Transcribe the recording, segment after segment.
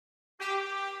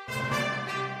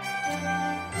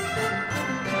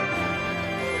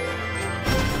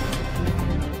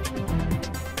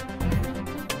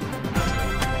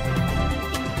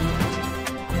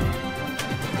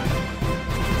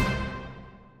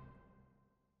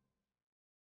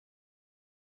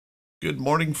Good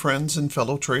morning, friends and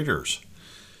fellow traders.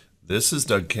 This is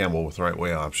Doug Campbell with Right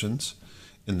Way Options,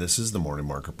 and this is the morning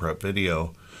market prep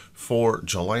video for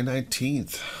July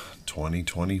 19th,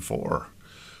 2024.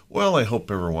 Well, I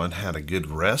hope everyone had a good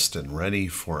rest and ready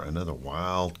for another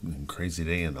wild and crazy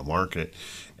day in the market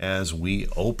as we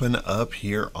open up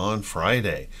here on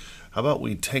Friday. How about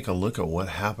we take a look at what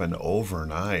happened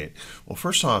overnight? Well,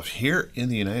 first off, here in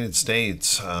the United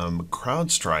States,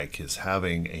 CrowdStrike is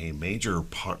having a major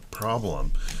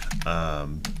problem,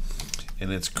 and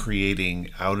it's creating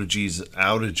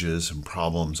outages and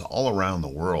problems all around the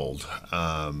world.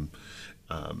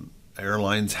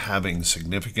 Airlines having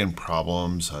significant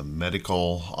problems,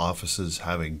 medical offices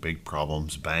having big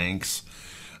problems, banks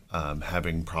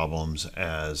having problems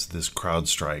as this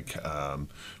CrowdStrike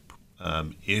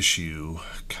issue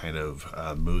kind of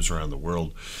moves around the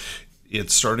world.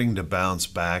 It's starting to bounce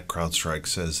back. CrowdStrike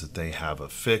says that they have a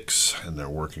fix and they're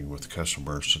working with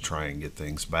customers to try and get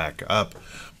things back up,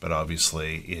 but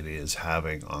obviously it is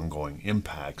having ongoing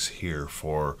impacts here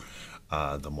for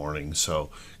the morning, so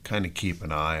kind of keep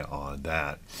an eye on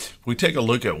that. If we take a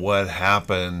look at what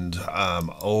happened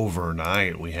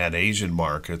overnight, we had Asian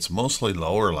markets mostly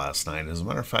lower last night. As a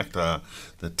matter of fact,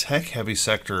 the tech heavy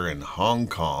sector in Hong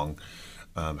Kong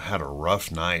had a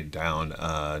rough night, down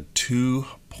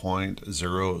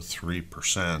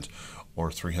 2.03%, or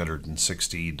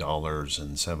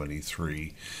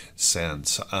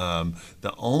 $360.73.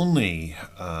 The only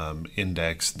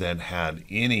index that had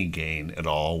any gain at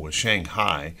all was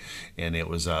Shanghai, and it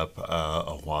was up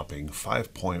a whopping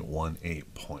 5.18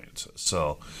 points.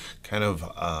 So kind of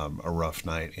a rough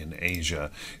night in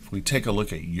Asia. If we take a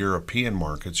look at European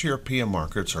markets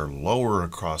are lower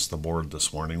across the board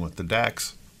this morning, with the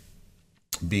DAX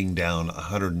being down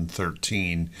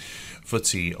 113,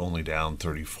 FTSE only down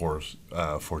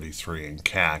 34.43, and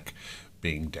CAC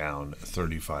being down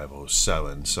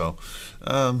 35.07. So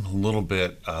a little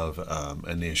bit of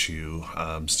an issue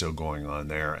still going on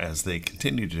there as they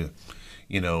continue to,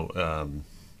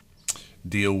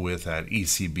 deal with that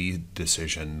ECB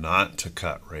decision not to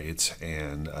cut rates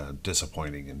and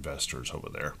disappointing investors over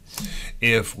there.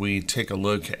 If we take a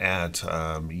look at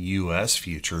U.S.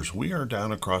 futures, we are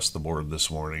down across the board this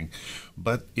morning,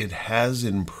 but it has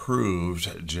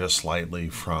improved just slightly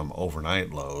from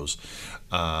overnight lows.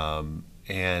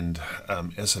 And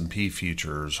S&P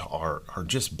futures are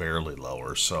just barely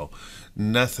lower, so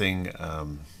nothing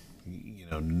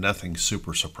nothing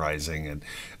super surprising. And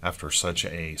after such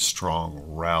a strong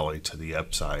rally to the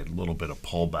upside, a little bit of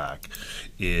pullback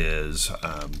is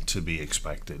to be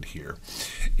expected here.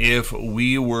 If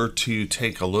we were to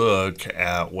take a look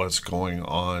at what's going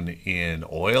on in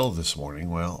oil this morning,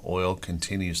 well, oil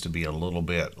continues to be a little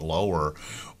bit lower,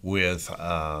 with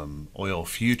oil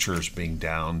futures being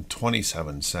down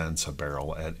 27 cents a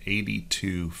barrel at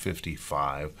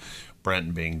 82.55.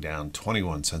 Brent being down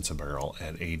 21 cents a barrel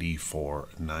at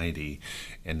 84.90,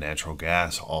 and natural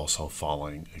gas also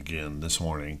falling again this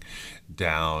morning,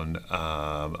 down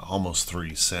almost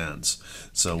 3 cents.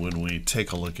 So when we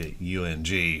take a look at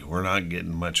UNG, we're not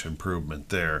getting much improvement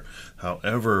there.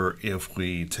 However, if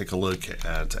we take a look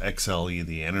at XLE,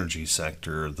 the energy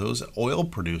sector, those oil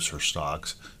producer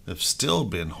stocks have still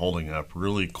been holding up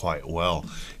really quite well,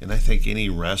 and I think any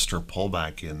rest or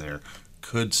pullback in there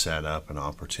could set up an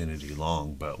opportunity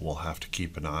long, but we'll have to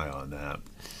keep an eye on that.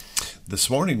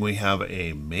 This morning we have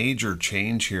a major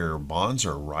change here. Bonds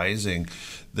are rising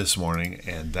this morning,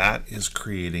 and that is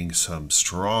creating some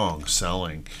strong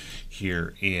selling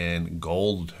here in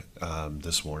gold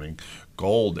this morning.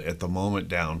 Gold at the moment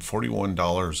down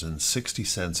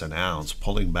 $41.60 an ounce,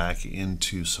 pulling back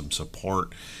into some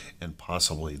support and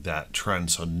possibly that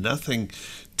trend. So nothing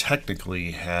technically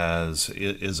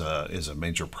is a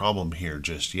major problem here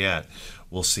just yet.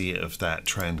 We'll see if that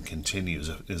trend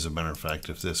continues. As a matter of fact,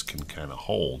 if this can kind of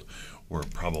hold, we're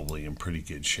probably in pretty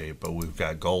good shape. But we've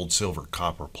got gold, silver,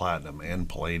 copper, platinum, and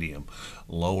palladium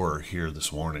lower here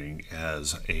this morning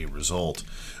as a result.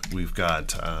 We've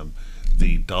got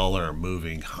the dollar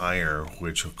moving higher,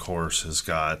 which of course has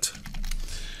got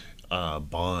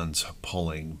bonds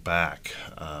pulling back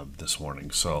this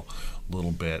morning. So a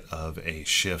little bit of a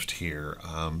shift here,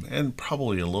 and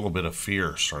probably a little bit of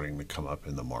fear starting to come up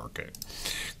in the market.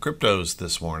 Cryptos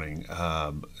this morning,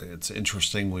 it's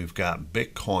interesting. We've got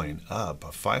Bitcoin up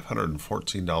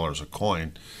 $514 a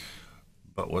coin.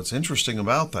 But what's interesting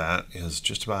about that is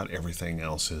just about everything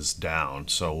else is down.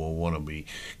 So we'll want to be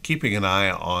keeping an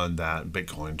eye on that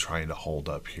Bitcoin trying to hold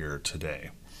up here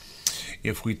today.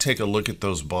 If we take a look at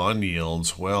those bond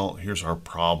yields, well, here's our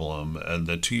problem.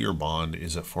 The 2-year bond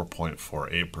is at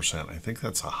 4.48%. I think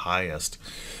that's the highest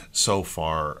so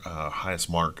far, highest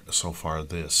mark so far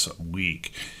this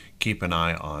week. Keep an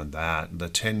eye on that. The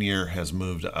 10-year has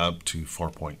moved up to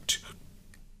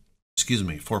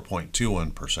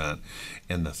 4.21%,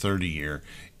 and the 30-year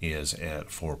is at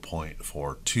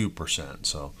 4.42%.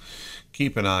 So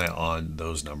keep an eye on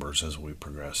those numbers as we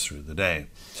progress through the day.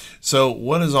 So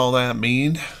what does all that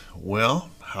mean? Well,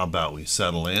 how about we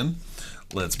settle in?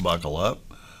 Let's buckle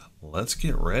up. Let's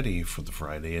get ready for the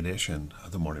Friday edition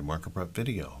of the Morning Market Prep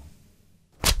video.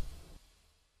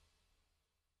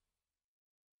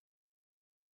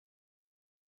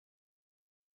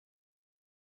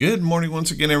 Good morning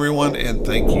once again, everyone, and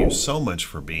thank you so much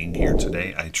for being here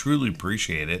today. I truly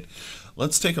appreciate it.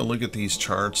 Let's take a look at these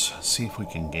charts, see if we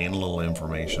can gain a little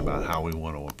information about how we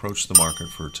want to approach the market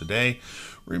for today.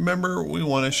 Remember, we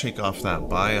want to shake off that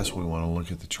bias. We want to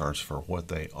look at the charts for what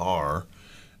they are,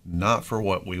 not for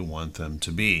what we want them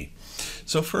to be.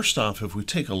 So first off, if we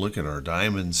take a look at our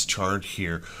diamonds chart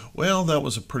here, well, that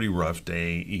was a pretty rough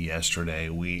day yesterday.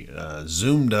 We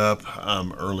zoomed up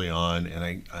early on,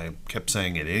 and I kept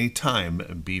saying at any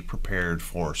time, be prepared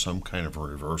for some kind of a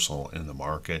reversal in the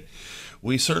market.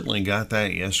 We certainly got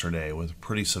that yesterday with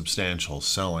pretty substantial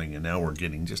selling, and now we're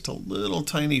getting just a little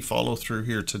tiny follow through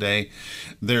here today.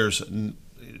 There's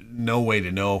no way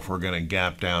to know if we're going to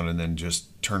gap down and then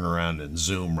just turn around and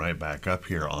zoom right back up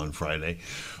here on Friday.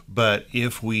 But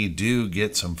if we do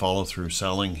get some follow through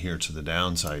selling here to the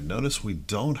downside, notice we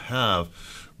don't have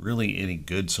really any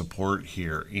good support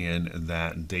here in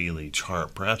that daily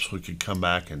chart. Perhaps we could come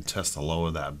back and test the low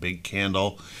of that big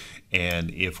candle.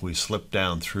 And if we slip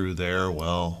down through there,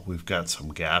 well, we've got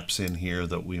some gaps in here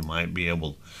that we might be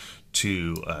able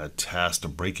to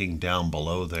test. Breaking down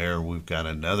below there, we've got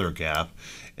another gap,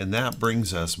 and that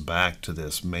brings us back to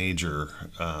this major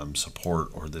support,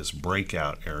 or this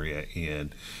breakout area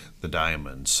in the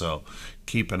diamonds. So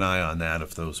keep an eye on that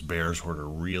if those bears were to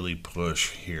really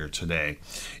push here today.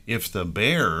 If the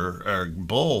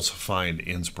bulls find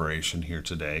inspiration here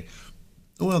today,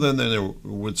 well, then there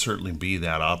would certainly be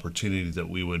that opportunity that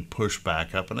we would push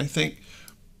back up. And I think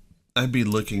I'd be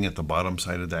looking at the bottom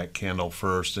side of that candle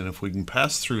first, and if we can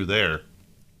pass through there,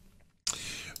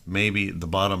 maybe the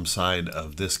bottom side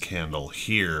of this candle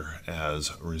here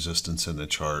as resistance in the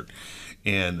chart,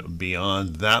 and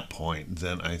beyond that point,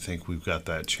 then I think we've got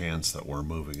that chance that we're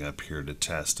moving up here to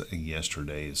test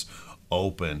yesterday's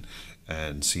open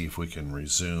and see if we can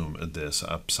resume this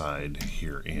upside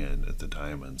here in the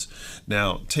diamonds.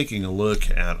 Now, taking a look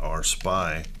at our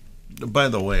SPY, by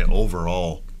the way,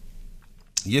 overall,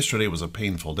 yesterday was a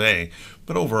painful day,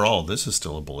 but overall, this is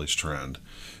still a bullish trend.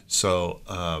 So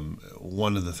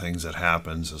one of the things that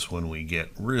happens is when we get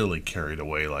really carried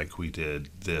away like we did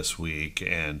this week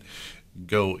and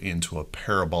go into a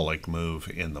parabolic move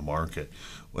in the market,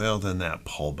 well, then that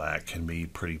pullback can be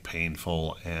pretty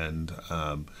painful. And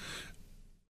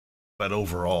but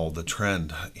overall, the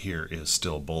trend here is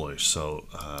still bullish. So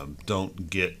don't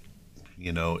get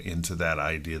into that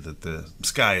idea that the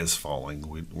sky is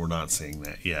falling. We're not seeing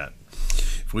that yet.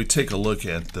 If we take a look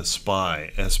at the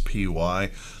SPY, SPY, a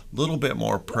little bit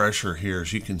more pressure here.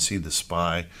 As you can see, the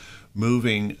SPY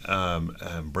moving,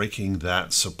 breaking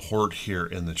that support here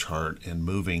in the chart and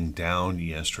moving down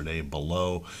yesterday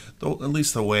below, though, at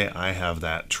least the way I have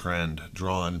that trend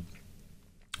drawn.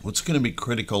 What's going to be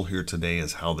critical here today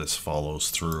is how this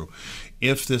follows through.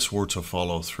 If this were to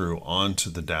follow through onto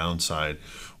the downside,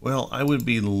 well, I would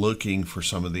be looking for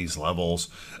some of these levels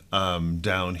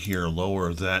down here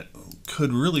lower that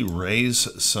could really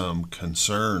raise some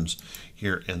concerns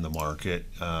here in the market.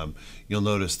 You'll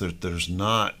notice that there's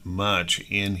not much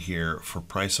in here for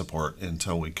price support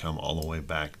until we come all the way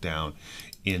back down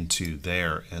into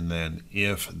there. And then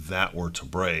if that were to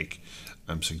break,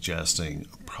 I'm suggesting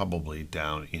probably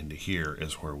down into here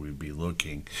is where we'd be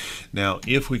looking. Now,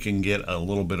 if we can get a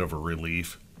little bit of a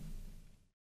relief,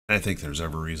 I think there's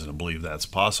every reason to believe that's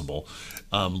possible.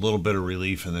 A little bit of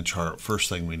relief in the chart. First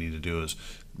thing we need to do is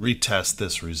retest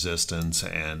this resistance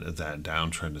and that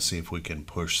downtrend to see if we can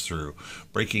push through.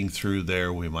 Breaking through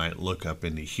there, we might look up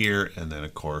into here, and then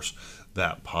of course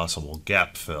that possible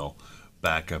gap fill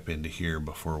back up into here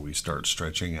before we start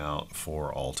stretching out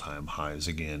for all-time highs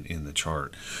again in the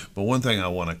chart. But one thing I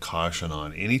want to caution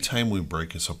on, anytime we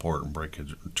break a support and break a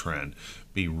trend,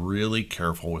 be really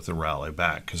careful with the rally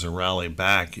back, because a rally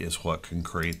back is what can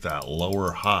create that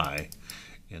lower high,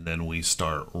 and then we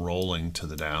start rolling to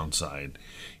the downside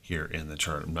here in the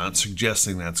chart. I'm not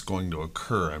suggesting that's going to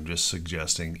occur. I'm just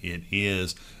suggesting it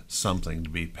is something to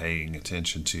be paying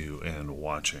attention to and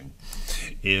watching.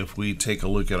 If we take a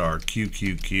look at our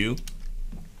QQQ,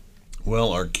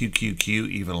 well, our QQQ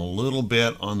even a little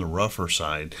bit on the rougher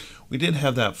side. We did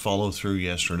have that follow through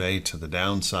yesterday to the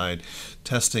downside,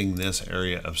 testing this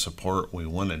area of support. We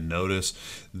want to notice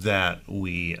that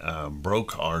we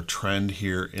broke our trend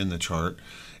here in the chart,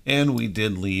 and we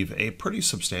did leave a pretty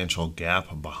substantial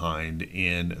gap behind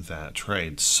in that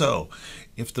trade. So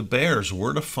if the bears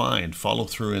were to find follow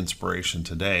through inspiration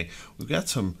today, we've got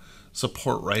some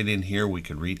support right in here. We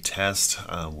could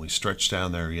retest. We stretched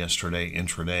down there yesterday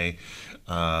intraday,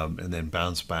 and then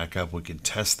bounce back up. We could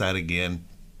test that again.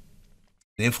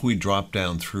 If we drop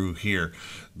down through here,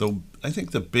 though, I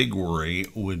think the big worry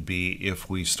would be if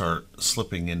we start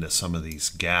slipping into some of these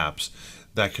gaps.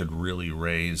 That could really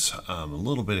raise a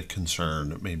little bit of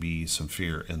concern, maybe some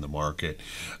fear in the market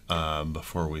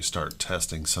before we start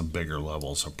testing some bigger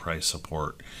levels of price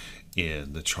support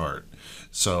in the chart.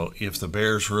 So if the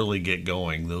bears really get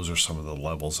going, those are some of the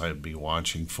levels I'd be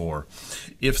watching for.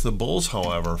 If the bulls,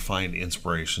 however, find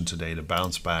inspiration today to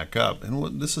bounce back up,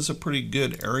 and this is a pretty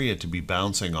good area to be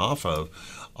bouncing off of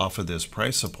this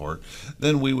price support,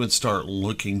 then we would start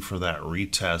looking for that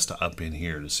retest up in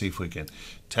here to see if we can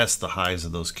test the highs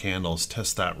of those candles,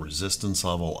 test that resistance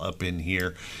level up in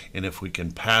here, and if we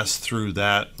can pass through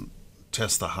that,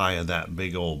 test the high of that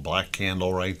big old black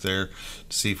candle right there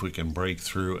to see if we can break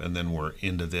through, and then we're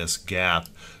into this gap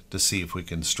to see if we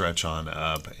can stretch on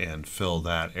up and fill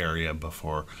that area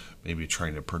before maybe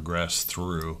trying to progress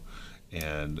through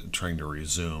and trying to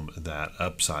resume that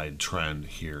upside trend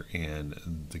here in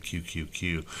the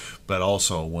QQQ. But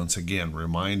also, once again,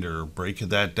 reminder, break of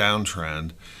that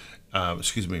downtrend,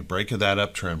 break of that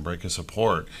uptrend, break of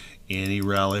support, any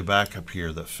rally back up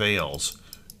here that fails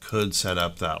could set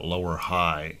up that lower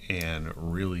high and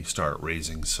really start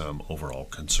raising some overall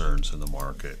concerns in the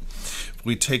market. If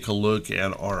we take a look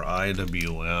at our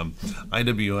IWM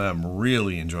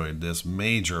really enjoyed this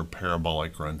major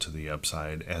parabolic run to the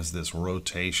upside as this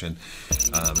rotation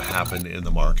happened in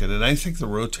the market. And I think the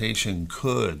rotation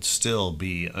could still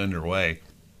be underway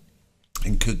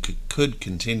and could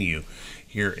continue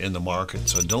here in the market.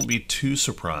 So don't be too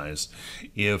surprised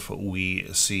if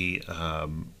we see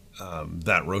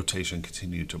that rotation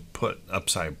continue to put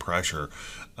upside pressure,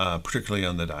 particularly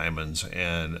on the diamonds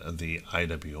and the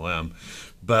IWM.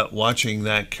 But watching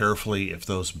that carefully, if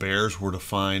those bears were to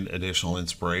find additional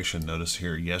inspiration, notice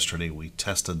here yesterday we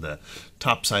tested the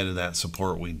top side of that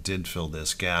support. We did fill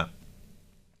this gap.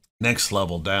 Next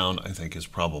level down, I think, is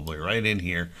probably right in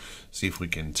here. See if we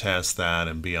can test that,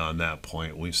 and beyond that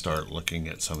point, we start looking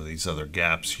at some of these other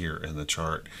gaps here in the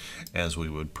chart as we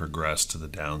would progress to the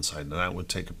downside. Now, that would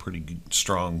take a pretty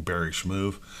strong bearish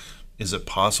move. Is it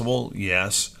possible?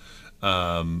 Yes.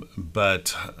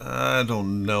 But I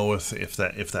don't know if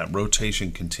that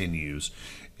rotation continues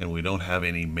and we don't have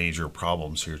any major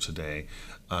problems here today.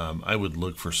 I would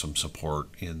look for some support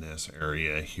in this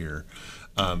area here.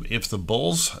 If the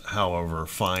bulls, however,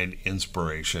 find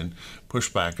inspiration, push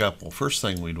back up, well, first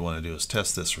thing we'd want to do is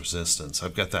test this resistance.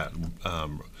 I've got that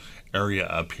area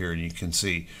up here, and you can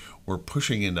see we're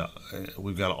pushing into,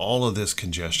 we've got all of this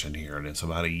congestion here, and it's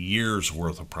about a year's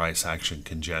worth of price action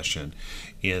congestion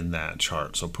in that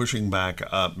chart. So pushing back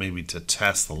up maybe to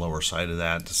test the lower side of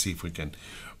that to see if we can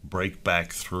break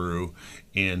back through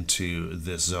into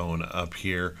this zone up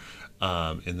here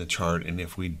in the chart. And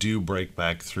if we do break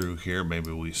back through here,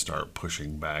 maybe we start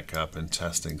pushing back up and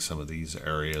testing some of these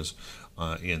areas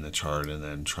in the chart, and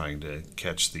then trying to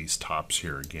catch these tops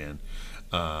here again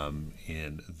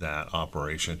in that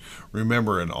operation.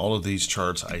 Remember, in all of these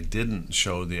charts, I didn't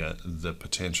show the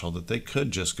potential that they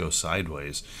could just go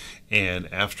sideways. And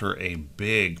after a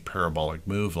big parabolic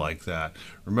move like that,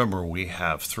 remember, we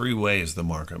have three ways the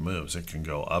market moves. It can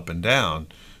go up and down,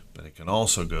 but it can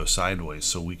also go sideways,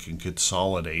 so we can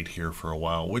consolidate here for a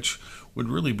while, which would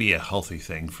really be a healthy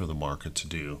thing for the market to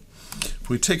do. If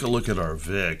we take a look at our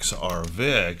VIX,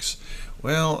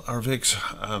 well, our VIX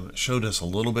showed us a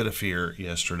little bit of fear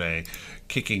yesterday,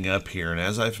 kicking up here, and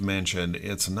as I've mentioned,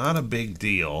 it's not a big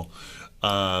deal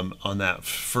on that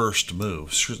first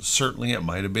move. Certainly it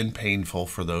might have been painful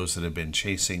for those that have been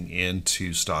chasing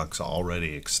into stocks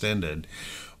already extended,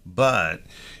 but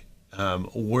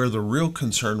where the real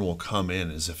concern will come in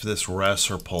is if this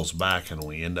rests or pulls back and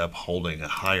we end up holding a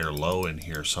higher low in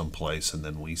here someplace, and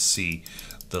then we see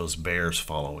those bears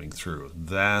following through.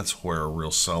 That's where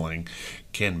real selling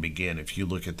can begin. If you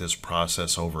look at this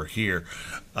process over here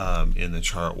in the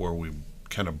chart where we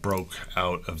kind of broke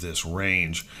out of this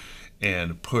range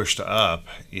and pushed up,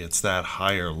 it's that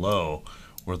higher low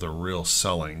where the real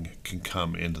selling can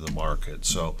come into the market.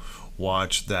 So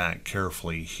watch that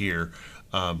carefully here.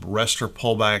 Rest or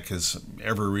pullback is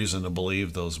every reason to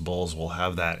believe those bulls will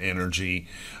have that energy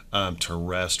to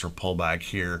rest or pull back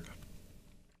here.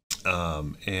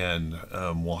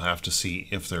 We'll have to see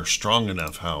if they're strong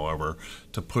enough, however,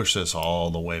 to push this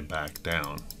all the way back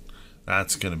down.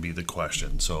 That's going to be the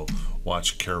question. So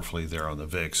watch carefully there on the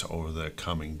VIX over the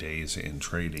coming days in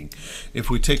trading. If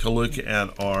we take a look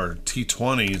at our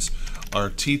T20s, our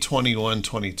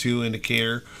T21-22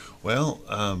 indicator, well,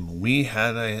 we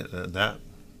had that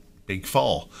big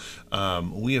fall.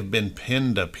 We have been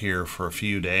pinned up here for a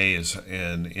few days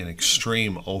in an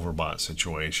extreme overbought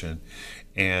situation.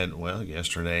 And well,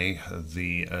 yesterday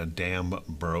the dam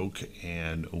broke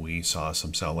and we saw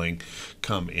some selling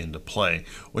come into play.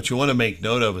 What you want to make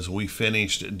note of is we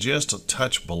finished just a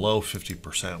touch below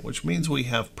 50%, which means we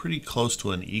have pretty close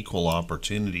to an equal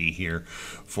opportunity here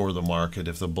for the market.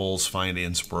 If the bulls find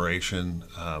inspiration,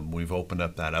 we've opened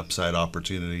up that upside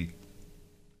opportunity.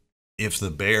 If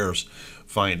the bears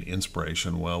find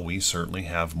inspiration, well, we certainly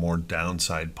have more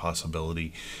downside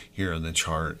possibility here in the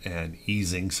chart and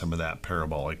easing some of that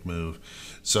parabolic move.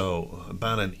 So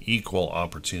about an equal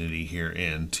opportunity here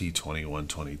in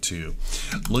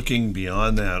T21-22. Looking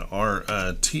beyond that, our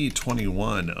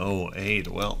T21-08,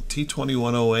 well,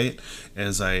 T21-08,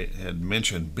 as I had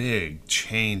mentioned, big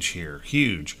change here,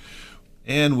 huge.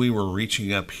 And we were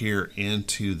reaching up here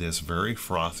into this very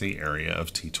frothy area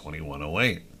of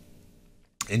T21-08.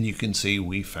 And you can see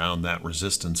we found that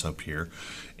resistance up here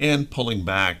and pulling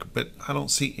back, but I don't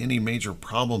see any major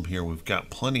problem here. We've got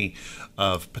plenty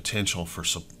of potential for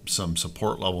some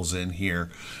support levels in here.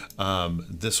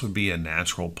 This would be a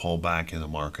natural pullback in the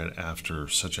market after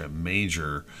such a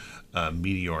major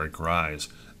meteoric rise.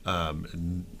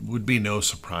 Would be no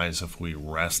surprise if we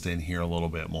rest in here a little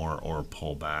bit more or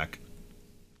pull back.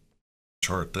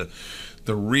 Chart, the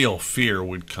real fear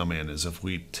would come in is if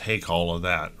we take all of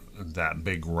that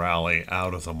big rally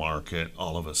out of the market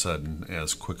all of a sudden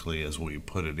as quickly as we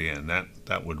put it in.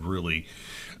 That would really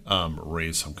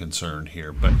raise some concern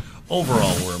here. But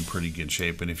overall, we're in pretty good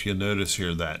shape. And if you notice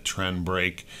here, that trend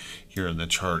break here in the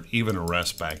chart, even a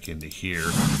rest back into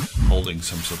here, holding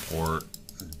some support,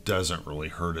 doesn't really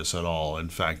hurt us at all. In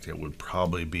fact, it would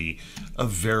probably be a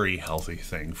very healthy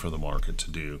thing for the market to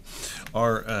do.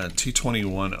 Our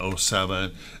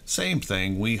T21-07, same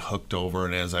thing, we hooked over,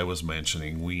 and as I was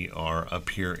mentioning, we are up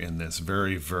here in this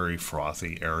very, very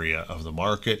frothy area of the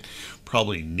market.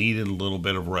 Probably needed a little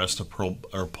bit of rest or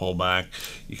pullback.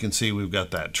 You can see we've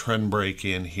got that trend break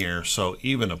in here, so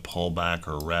even a pullback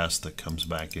or rest that comes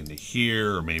back into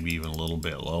here, or maybe even a little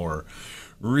bit lower,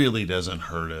 really doesn't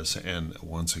hurt us, and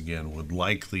once again would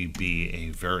likely be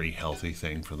a very healthy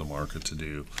thing for the market to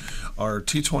do. Our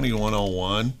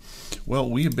T21-01, well,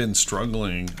 we have been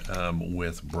struggling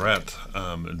with breadth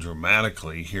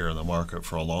dramatically here in the market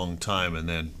for a long time, and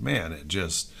then man, it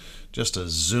just a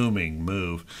zooming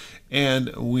move,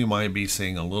 and we might be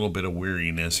seeing a little bit of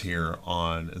weariness here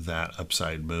on that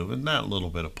upside move, and that little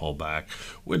bit of pullback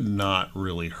would not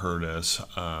really hurt us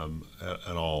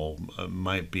at all. It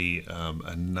might be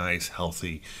a nice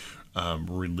healthy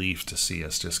relief to see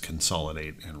us just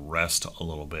consolidate and rest a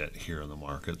little bit here in the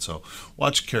market. So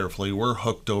watch carefully. We're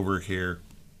hooked over here.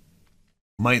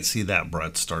 Might see that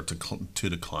breadth start to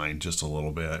decline just a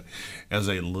little bit as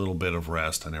a little bit of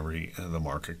rest, and the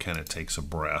market kind of takes a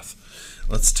breath.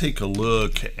 Let's take a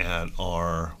look at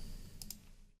our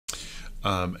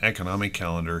economic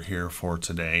calendar here for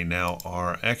today. Now,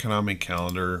 our economic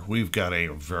calendar, we've got a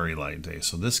very light day,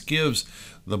 so this gives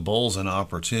the bulls an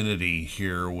opportunity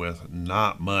here with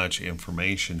not much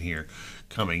information here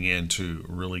coming in to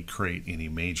really create any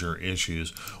major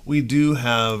issues. We do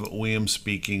have Williams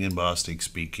speaking and Bostic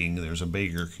speaking. There's a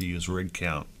Baker Hughes rig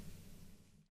count,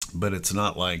 but it's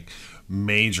not like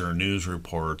major news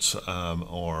reports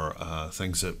or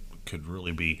things that could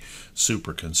really be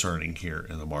super concerning here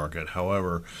in the market.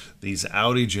 However, these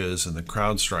outages and the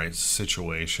CrowdStrike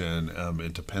situation,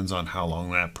 it depends on how long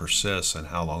that persists and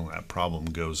how long that problem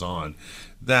goes on.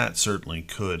 That certainly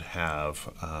could have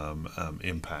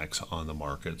impacts on the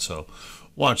market. So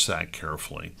watch that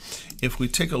carefully. If we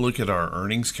take a look at our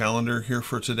earnings calendar here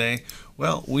for today,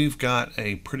 well, we've got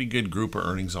a pretty good group of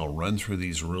earnings. I'll run through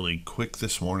these really quick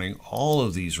this morning. All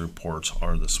of these reports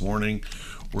are this morning.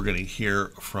 We're going to hear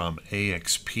from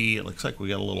AXP. It looks like we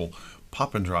got a little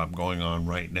pop and drop going on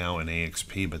right now in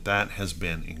AXP, but that has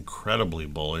been incredibly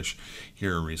bullish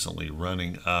here recently,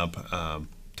 running up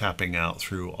tapping out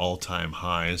through all-time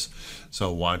highs.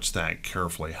 So watch that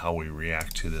carefully how we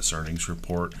react to this earnings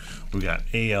report. We got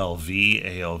ALV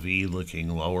looking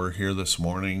lower here this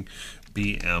morning.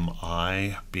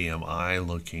 BMI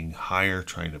looking higher,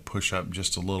 trying to push up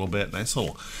just a little bit. Nice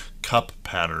little cup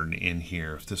pattern in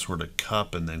here. If this were to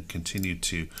cup and then continue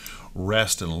to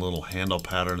rest in a little handle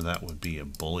pattern, that would be a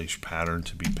bullish pattern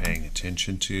to be paying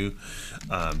attention to.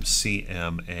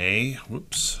 CMA,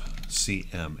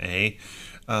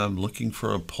 looking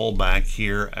for a pullback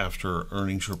here after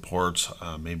earnings reports,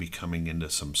 maybe coming into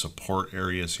some support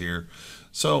areas here.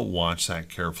 So watch that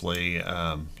carefully.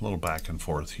 A little back and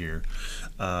forth here.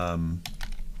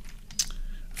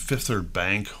 Fifth Third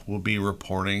Bank will be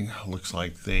reporting. Looks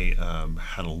like they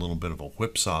had a little bit of a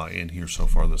whipsaw in here so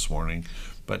far this morning,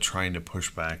 but trying to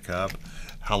push back up.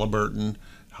 Halliburton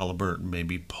may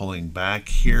be pulling back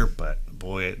here, but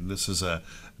boy, this is a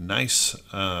nice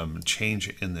change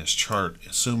in this chart,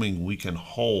 assuming we can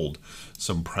hold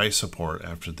some price support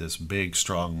after this big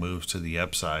strong move to the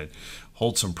upside.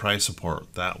 Hold some price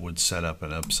support, that would set up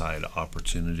an upside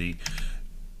opportunity.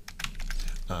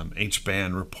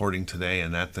 H-band reporting today,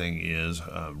 and that thing is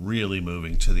really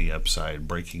moving to the upside,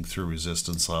 breaking through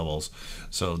resistance levels.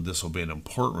 So this will be an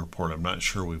important report. I'm not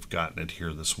sure we've gotten it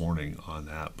here this morning on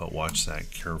that, but watch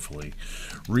that carefully.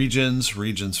 Regions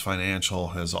Financial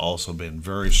has also been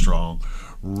very strong,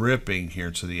 ripping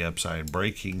here to the upside,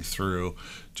 breaking through,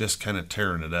 just kind of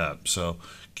tearing it up. So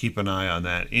keep an eye on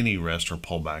that. Any rest or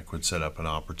pullback would set up an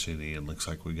opportunity, and looks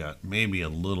like we got maybe a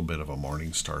little bit of a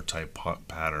Morningstar type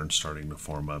pattern starting to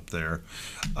form up there.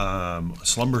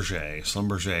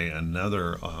 Schlumberger,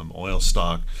 another oil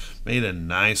stock, made a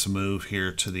nice move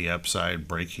here to the upside,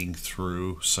 breaking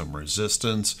through some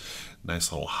resistance.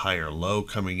 Nice little higher low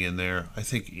coming in there. I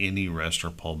think any rest or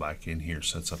pullback in here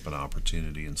sets up an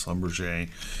opportunity in Schlumberger.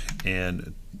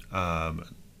 And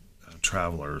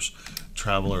Travelers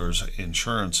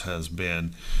Insurance has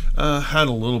been had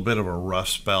a little bit of a rough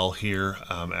spell here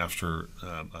after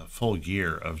a full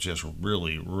year of just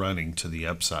really running to the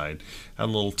upside. Had a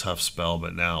little tough spell,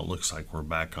 but now it looks like we're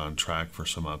back on track for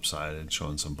some upside and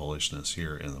showing some bullishness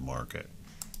here in the market.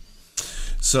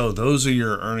 So those are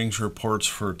your earnings reports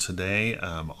for today,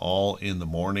 all in the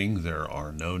morning. There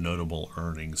are no notable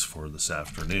earnings for this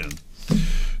afternoon.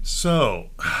 So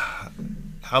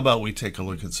how about we take a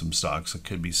look at some stocks that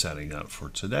could be setting up for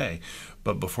today?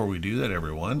 But before we do that,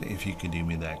 everyone, if you could do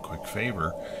me that quick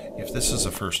favor, if this is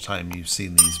the first time you've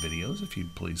seen these videos, if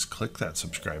you'd please click that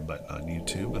subscribe button on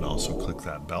YouTube and also click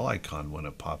that bell icon when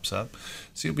it pops up,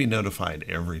 so you'll be notified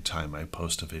every time I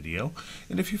post a video.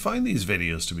 And if you find these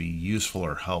videos to be useful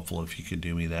or helpful, if you could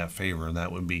do me that favor, and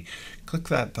that would be click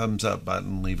that thumbs up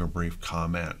button, leave a brief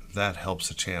comment. That helps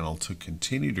the channel to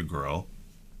continue to grow.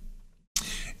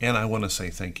 And I want to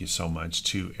say thank you so much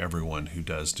to everyone who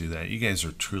does do that. You guys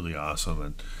are truly awesome,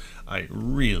 and I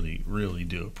really, really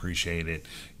do appreciate it.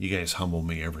 You guys humble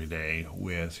me every day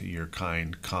with your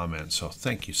kind comments, so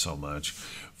thank you so much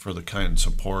for the kind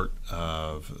support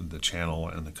of the channel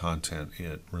and the content.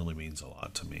 It really means a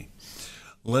lot to me.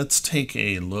 Let's take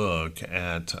a look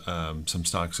at some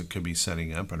stocks that could be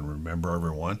setting up. And remember,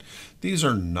 everyone, these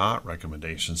are not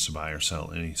recommendations to buy or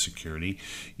sell any security.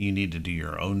 You need to do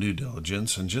your own due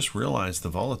diligence and just realize the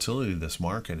volatility of this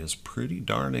market is pretty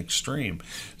darn extreme.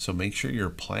 So make sure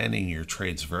you're planning your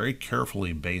trades very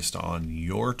carefully based on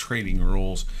your trading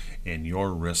rules and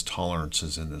your risk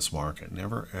tolerances in this market.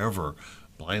 Never, ever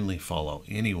blindly follow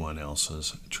anyone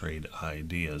else's trade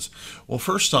ideas. Well,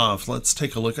 first off, let's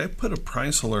take a look. I put a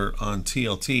price alert on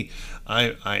TLT.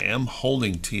 I am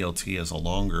holding TLT as a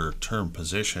longer term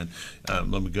position. Let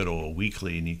me go to a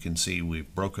weekly, and you can see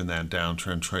we've broken that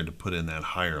downtrend, tried to put in that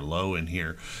higher low in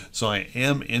here. So I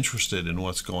am interested in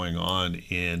what's going on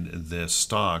in this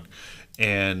stock,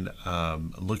 and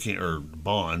looking, or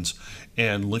bonds,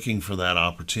 and looking for that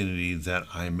opportunity that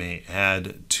I may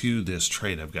add to this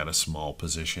trade. I've got a small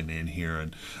position in here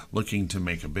and looking to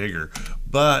make a bigger,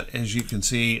 but as you can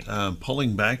see,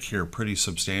 pulling back here pretty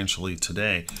substantially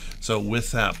today. So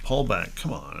with that pullback,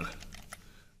 come on,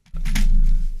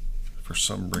 for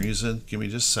some reason, give me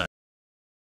just a second.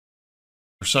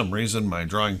 For some reason, my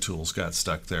drawing tools got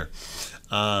stuck there.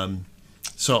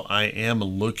 So I am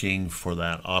looking for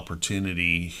that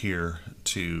opportunity here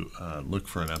to look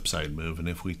for an upside move. And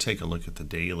if we take a look at the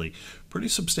daily, pretty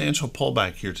substantial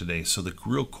pullback here today. So the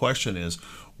real question is,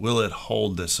 will it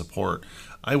hold this support?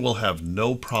 I will have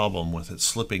no problem with it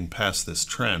slipping past this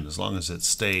trend as long as it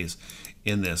stays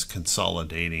in this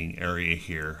consolidating area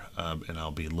here, and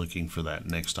I'll be looking for that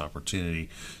next opportunity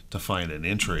to find an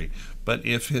entry. But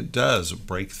if it does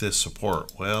break this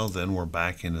support, well, then we're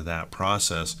back into that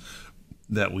process.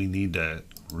 that we need to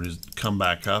come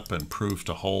back up and prove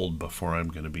to hold before I'm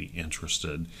going to be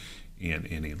interested in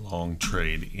any long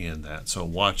trade in that. So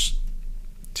watch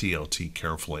TLT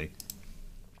carefully.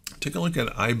 Take a look at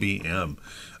IBM.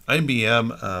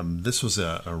 IBM, this was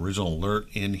an original alert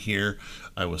in here.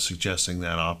 I was suggesting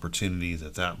that opportunity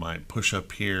that might push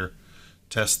up here,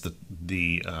 test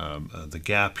the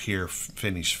gap here,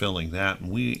 finish filling that,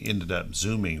 and we ended up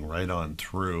zooming right on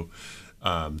through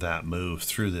that move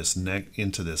through this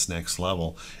into this next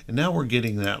level, and now we're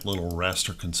getting that little rest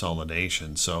or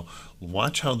consolidation. So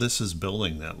watch how this is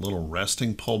building, that little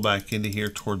resting pullback into here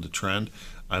toward the trend.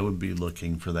 I would be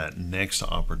looking for that next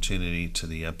opportunity to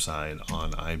the upside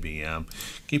on IBM.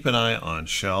 Keep an eye on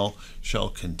Shell. Shell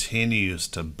continues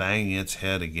to bang its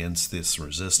head against this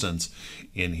resistance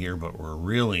in here, but we're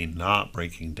really not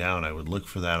breaking down. I would look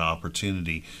for that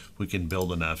opportunity. If we can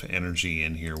build enough energy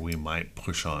in here, we might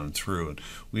push on through. And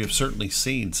we have certainly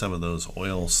seen some of those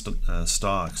oil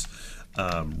stocks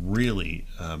really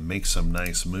make some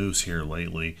nice moves here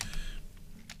lately.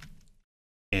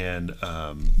 And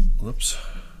whoops.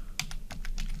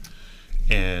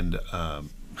 And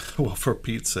well, for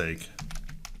Pete's sake,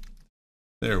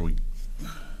 there we go.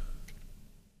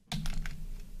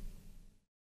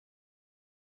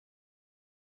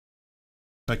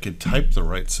 I could type the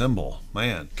right symbol.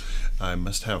 Man, I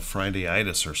must have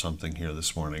Friday-itis or something here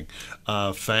this morning.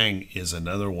 FANG is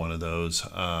another one of those,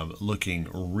 looking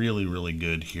really, really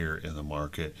good here in the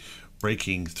market,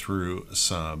 breaking through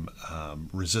some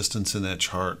resistance in that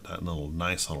chart, that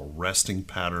nice little resting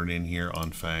pattern in here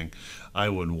on FANG. I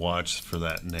would watch for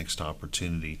that next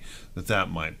opportunity that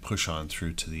might push on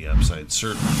through to the upside.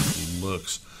 Certainly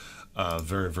looks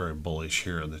very, very bullish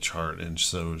here in the chart, and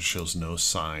so shows no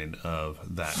sign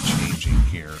of that changing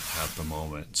here at the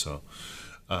moment. So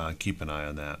keep an eye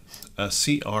on that.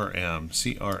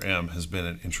 CRM has been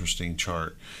an interesting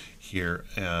chart here,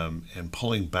 and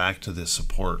pulling back to this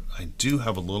support. I do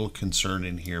have a little concern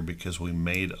in here because we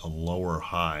made a lower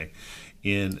high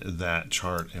in that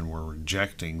chart and we're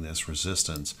rejecting this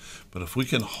resistance. But if we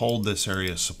can hold this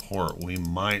area of support, we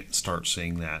might start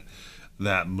seeing that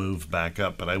move back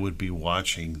up. But I would be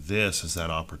watching this as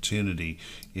that opportunity.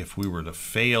 If we were to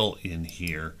fail in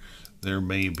here, there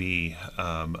may be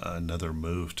another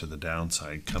move to the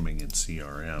downside coming in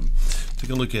CRM. Take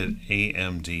a look at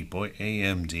AMD. Boy,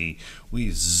 AMD,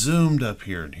 we zoomed up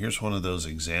here, and here's one of those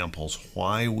examples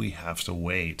why we have to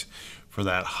wait for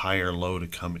that higher low to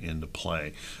come into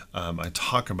play. I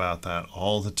talk about that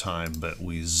all the time, but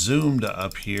we zoomed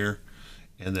up here,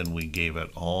 and then we gave it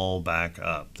all back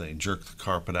up. They jerked the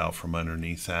carpet out from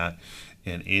underneath that,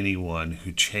 and anyone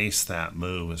who chased that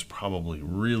move is probably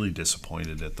really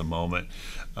disappointed at the moment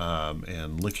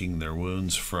and licking their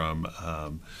wounds from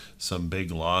some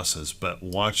big losses. But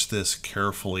watch this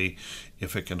carefully.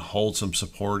 If it can hold some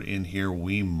support in here,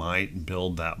 we might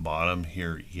build that bottom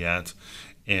here yet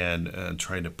and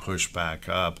try to push back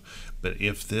up. But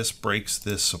if this breaks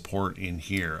this support in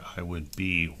here, I would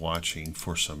be watching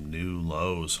for some new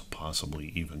lows,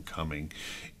 possibly even coming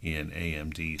in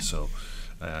AMD. So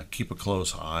keep a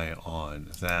close eye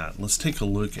on that. Let's take a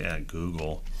look at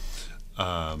Google.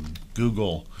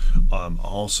 Google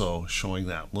also showing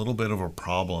that little bit of a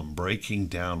problem, breaking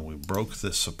down. We broke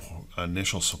this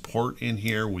initial support in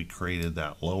here. We created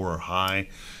that lower high.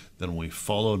 Then we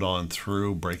followed on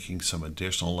through, breaking some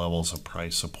additional levels of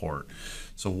price support.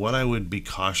 So what I would be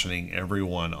cautioning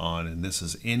everyone on, and this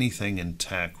is anything in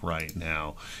tech right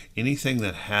now, anything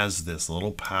that has this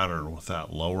little pattern with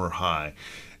that lower high,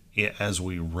 as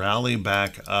we rally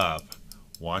back up,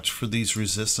 watch for these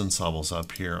resistance levels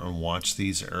up here and watch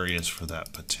these areas for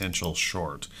that potential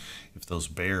short. If those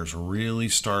bears really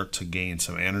start to gain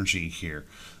some energy here,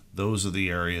 those are the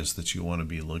areas that you want to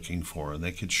be looking for, and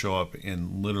they could show up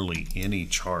in literally any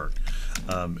chart.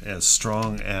 As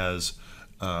strong as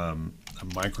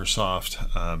Microsoft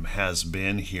has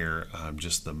been here,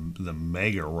 just the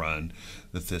mega run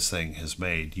that this thing has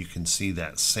made, you can see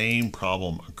that same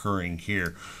problem occurring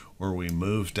here, where we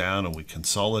moved down and we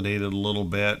consolidated a little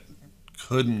bit,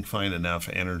 couldn't find enough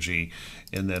energy,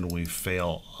 and then we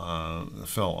fell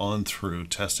on through,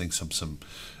 testing some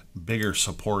bigger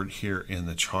support here in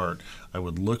the chart. I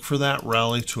would look for that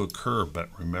rally to occur, but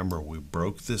remember, we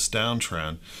broke this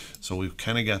downtrend, so we've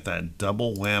kind of got that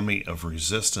double whammy of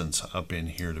resistance up in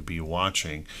here to be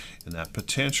watching, and that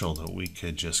potential that we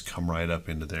could just come right up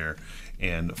into there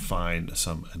and find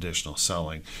some additional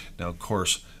selling. Now, of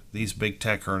course, these big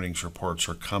tech earnings reports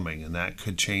are coming, and that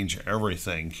could change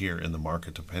everything here in the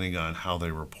market depending on how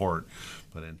they report.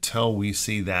 But until we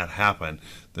see that happen,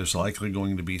 there's likely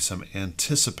going to be some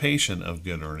anticipation of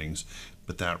good earnings,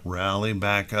 but that rally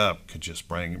back up could just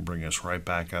bring us right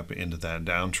back up into that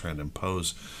downtrend and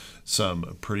pose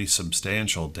some pretty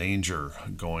substantial danger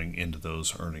going into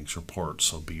those earnings reports.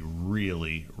 So be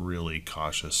really, really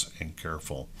cautious and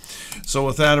careful. So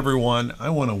with that, everyone, I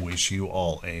want to wish you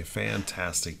all a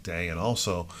fantastic day, and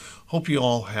also hope you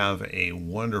all have a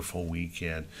wonderful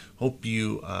weekend. Hope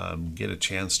you get a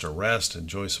chance to rest,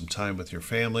 enjoy some time with your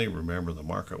family. Remember, the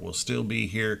market will still be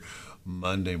here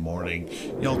Monday morning.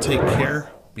 Y'all take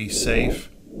care, be safe.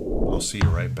 I'll see you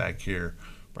right back here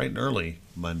bright and early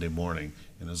Monday morning.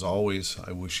 And as always,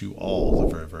 I wish you all the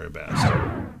very, very best.